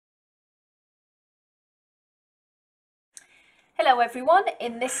Hello everyone,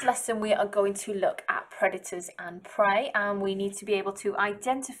 in this lesson we are going to look at predators and prey, and we need to be able to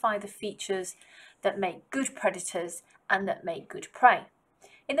identify the features that make good predators and that make good prey.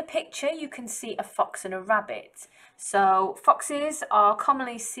 In the picture you can see a fox and a rabbit. So foxes are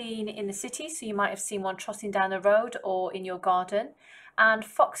commonly seen in the city, so you might have seen one trotting down the road or in your garden, and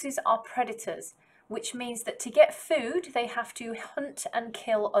foxes are predators, which means that to get food they have to hunt and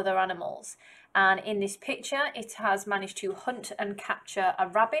kill other animals. And in this picture it has managed to hunt and capture a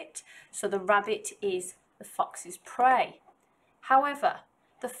rabbit, so the rabbit is the fox's prey. However,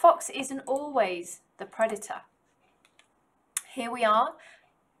 the fox isn't always the predator. Here we are,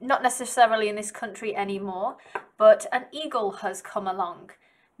 not necessarily in this country anymore, but an eagle has come along.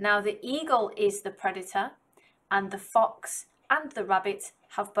 Now the eagle is the predator and the fox and the rabbit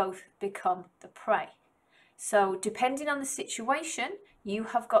have both become the prey. So depending on the situation, you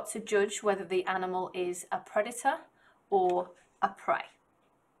have got to judge whether the animal is a predator or a prey.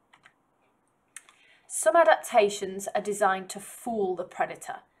 Some adaptations are designed to fool the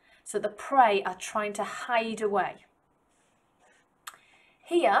predator, so the prey are trying to hide away.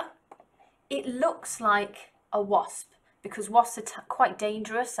 Here, it looks like a wasp because wasps are quite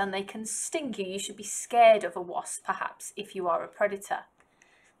dangerous and they can sting you. You should be scared of a wasp, perhaps, if you are a predator.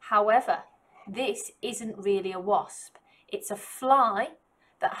 However, this isn't really a wasp. It's a fly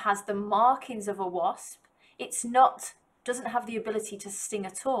that has the markings of a wasp. Doesn't have the ability to sting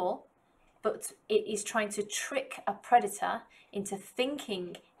at all, but it is trying to trick a predator into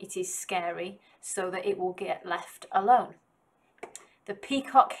thinking it is scary so that it will get left alone. The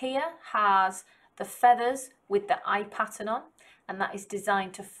peacock here has the feathers with the eye pattern on, and that is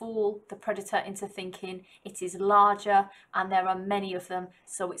designed to fool the predator into thinking it is larger and there are many of them,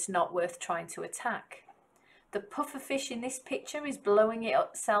 so it's not worth trying to attack. The pufferfish in this picture is blowing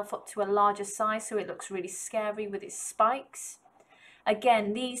itself up to a larger size, so it looks really scary with its spikes.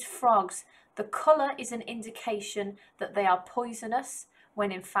 Again, these frogs, the colour is an indication that they are poisonous,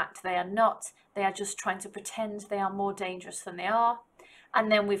 when in fact they are not. They are just trying to pretend they are more dangerous than they are. And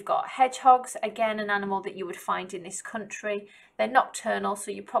then we've got hedgehogs, again an animal that you would find in this country. They're nocturnal,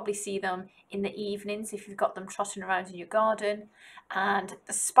 so you probably see them in the evenings if you've got them trotting around in your garden. And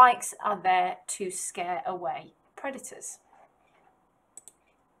the spikes are there to scare away predators.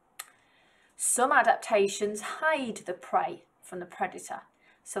 Some adaptations hide the prey from the predator.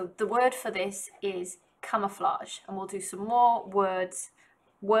 So the word for this is camouflage, and we'll do some more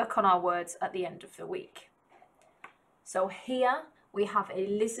work on our words at the end of the week. So here we have a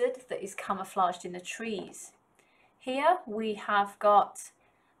lizard that is camouflaged in the trees. Here we have got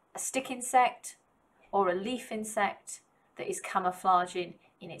a stick insect or a leaf insect that is camouflaging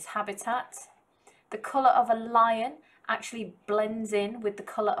in its habitat. The colour of a lion actually blends in with the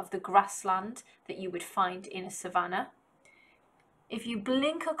colour of the grassland that you would find in a savanna. If you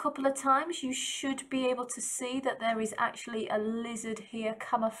blink a couple of times, you should be able to see that there is actually a lizard here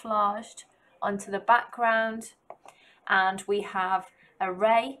camouflaged onto the background. And we have a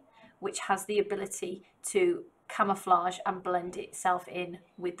ray, which has the ability to camouflage and blend itself in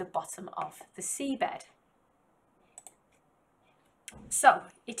with the bottom of the seabed. So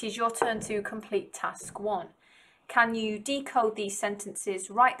it is your turn to complete task 1. Can you decode these sentences,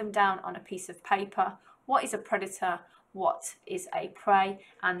 write them down on a piece of paper? What is a predator? What is a prey?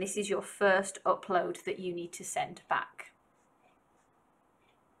 And this is your first upload that you need to send back.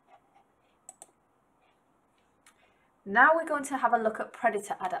 Now we're going to have a look at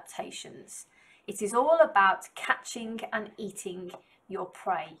predator adaptations. It is all about catching and eating your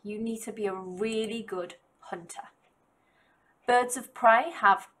prey. You need to be a really good hunter. Birds of prey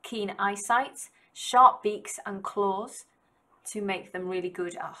have keen eyesight, sharp beaks and claws to make them really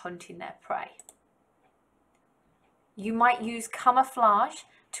good at hunting their prey. You might use camouflage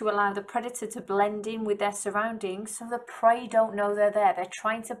to allow the predator to blend in with their surroundings so the prey don't know they're there. They're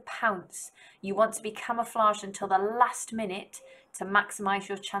trying to pounce. You want to be camouflaged until the last minute to maximise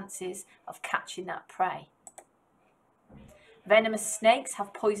your chances of catching that prey. Venomous snakes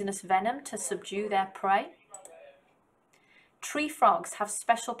have poisonous venom to subdue their prey. Tree frogs have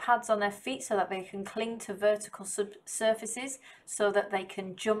special pads on their feet so that they can cling to vertical surfaces so that they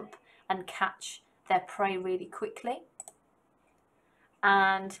can jump and catch their prey really quickly.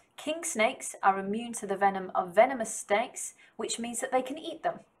 And king snakes are immune to the venom of venomous snakes, which means that they can eat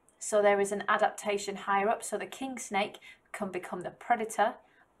them. So there is an adaptation higher up, so the king snake can become the predator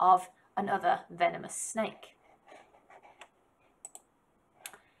of another venomous snake.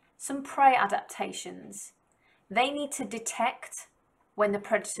 Some prey adaptations. They need to detect when the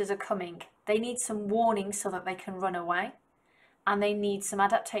predators are coming. They need some warning so that they can run away. And they need some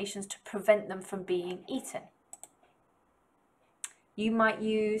adaptations to prevent them from being eaten. You might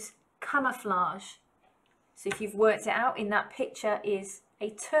use camouflage. So if you've worked it out, in that picture is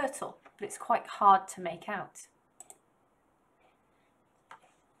a turtle, but it's quite hard to make out.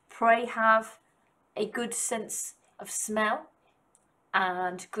 Prey have a good sense of smell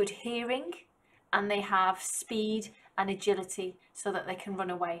and good hearing, and they have speed and agility so that they can run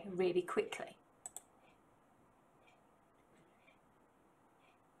away really quickly.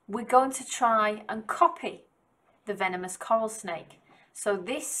 We're going to try and copy the venomous coral snake. So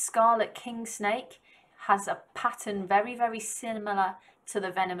this scarlet king snake has a pattern very, very similar to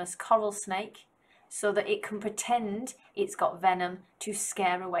the venomous coral snake, so that it can pretend it's got venom to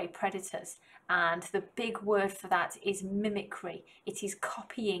scare away predators. And the big word for that is mimicry. It is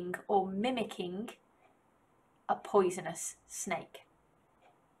copying or mimicking a poisonous snake.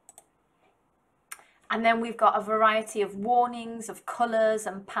 And then we've got a variety of warnings, of colours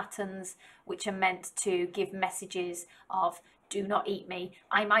and patterns, which are meant to give messages of, do not eat me,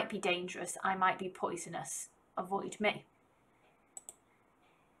 I might be dangerous, I might be poisonous, avoid me.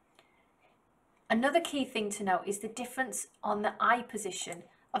 Another key thing to note is the difference on the eye position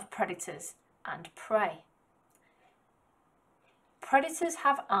of predators and prey. Predators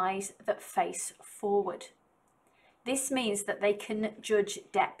have eyes that face forward. This means that they can judge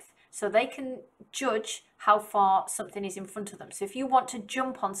depth. So they can judge how far something is in front of them. So if you want to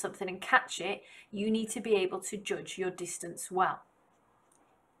jump on something and catch it, you need to be able to judge your distance well.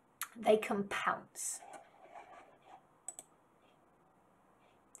 They can pounce.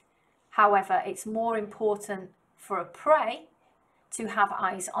 However, it's more important for a prey to have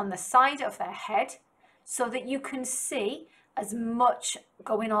eyes on the side of their head so that you can see as much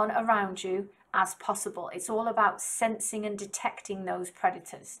going on around you as possible. It's all about sensing and detecting those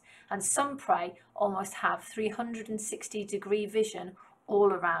predators. And some prey almost have 360-degree vision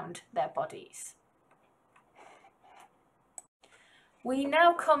all around their bodies. We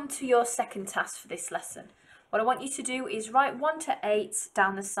now come to your second task for this lesson. What I want you to do is write 1 to 8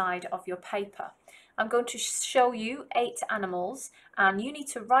 down the side of your paper. I'm going to show you 8 animals, and you need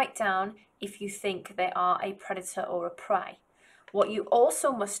to write down if you think they are a predator or a prey. What you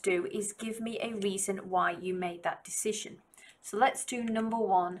also must do is give me a reason why you made that decision. So let's do number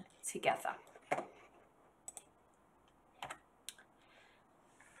 1 together.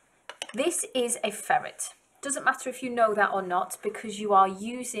 This is a ferret. Doesn't matter if you know that or not, because you are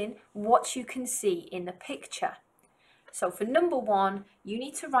using what you can see in the picture. So for number 1, you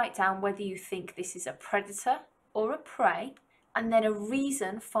need to write down whether you think this is a predator or a prey, and then a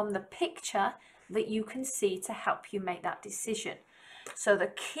reason from the picture that you can see to help you make that decision. So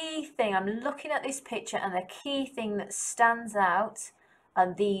the key thing, I'm looking at this picture, and the key thing that stands out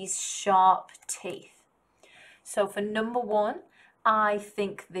are these sharp teeth. So for number 1, I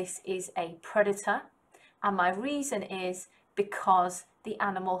think this is a predator, and my reason is because the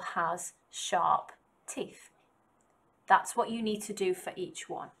animal has sharp teeth. That's what you need to do for each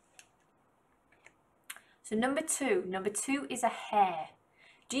one. So number 2 is a hare.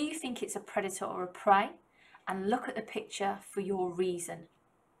 Do you think it's a predator or a prey? And look at the picture for your reason.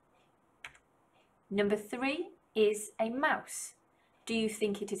 Number 3 is a mouse. Do you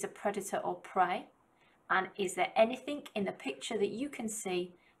think it is a predator or prey? And is there anything in the picture that you can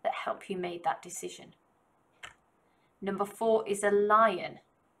see that help you make that decision? Number 4 is a lion.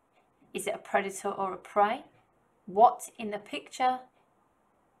 Is it a predator or a prey? What in the picture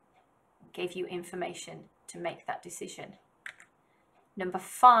gave you information to make that decision? Number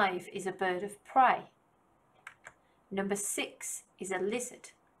 5 is a bird of prey. Number 6 is a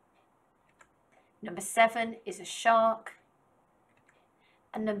lizard. Number 7 is a shark.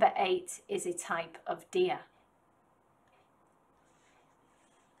 And number 8 is a type of deer.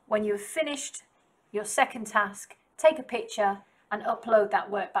 When you've finished your second task, take a picture and upload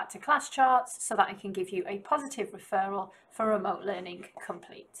that work back to ClassCharts so that I can give you a positive referral for remote learning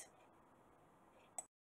complete.